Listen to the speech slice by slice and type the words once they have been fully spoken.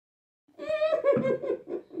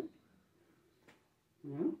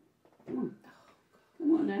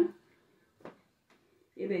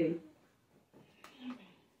baby.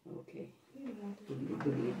 Okay.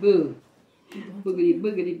 Boogity boo. Boogity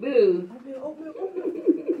boogity boo.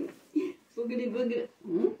 Boogity boogity.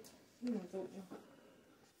 Hmm?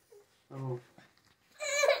 Oh.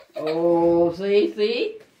 Oh, see?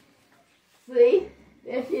 See?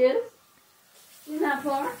 There she is. She's not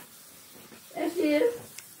far. There she is.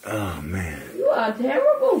 Oh, man. You are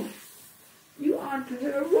terrible. You are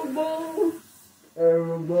terrible.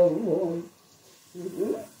 Terrible.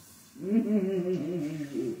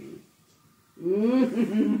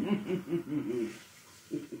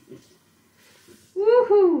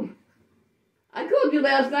 Woohoo! I called you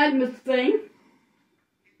last night, Mr. Thing.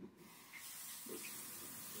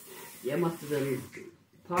 You must have been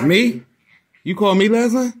partying. Me? You called me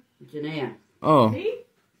last night? Janelle. Oh. Me?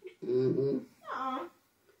 Mm-hmm.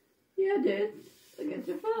 Yeah, I did. Look at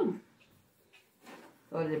your phone.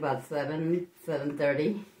 What was it, about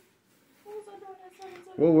 7:30?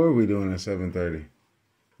 What were we doing at 7:30?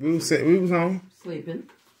 We was home. Sleeping.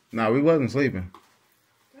 No, we wasn't sleeping.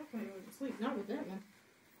 Definitely wasn't sleep. Not with that one.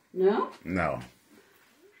 No? No.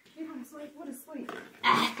 He don't sleep. What is sleep?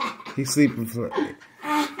 He's sleeping for...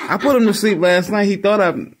 I put him to sleep last night.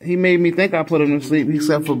 He made me think I put him to sleep. He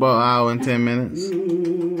slept for about an hour and 10 minutes.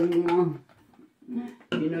 You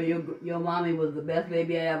know, your mommy was the best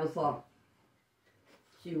baby I ever saw.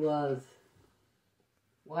 She was.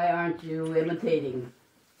 Why aren't you imitating?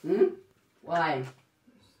 Hmm? Why?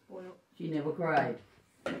 Spoiled. She never cried.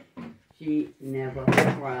 She never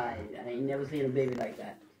cried. I ain't never seen a baby like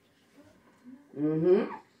that.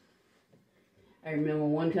 Mm-hmm. I remember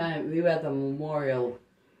one time we were at the memorial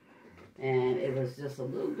and it was just a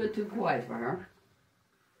little bit too quiet for her.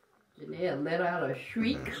 Janelle let out a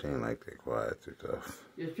shriek. She ain't like that quiet too tough.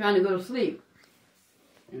 She was trying to go to sleep.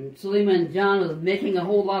 And Selima and John was making a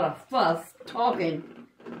whole lot of fuss, talking.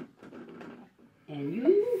 And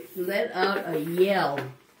you let out a yell.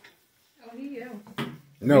 Oh, he yelled.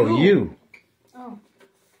 No, you. Oh.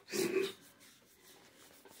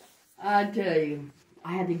 I tell you,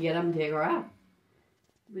 I had to get up and take her out.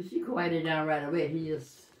 But she quieted down right away. She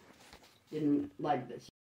just didn't like this.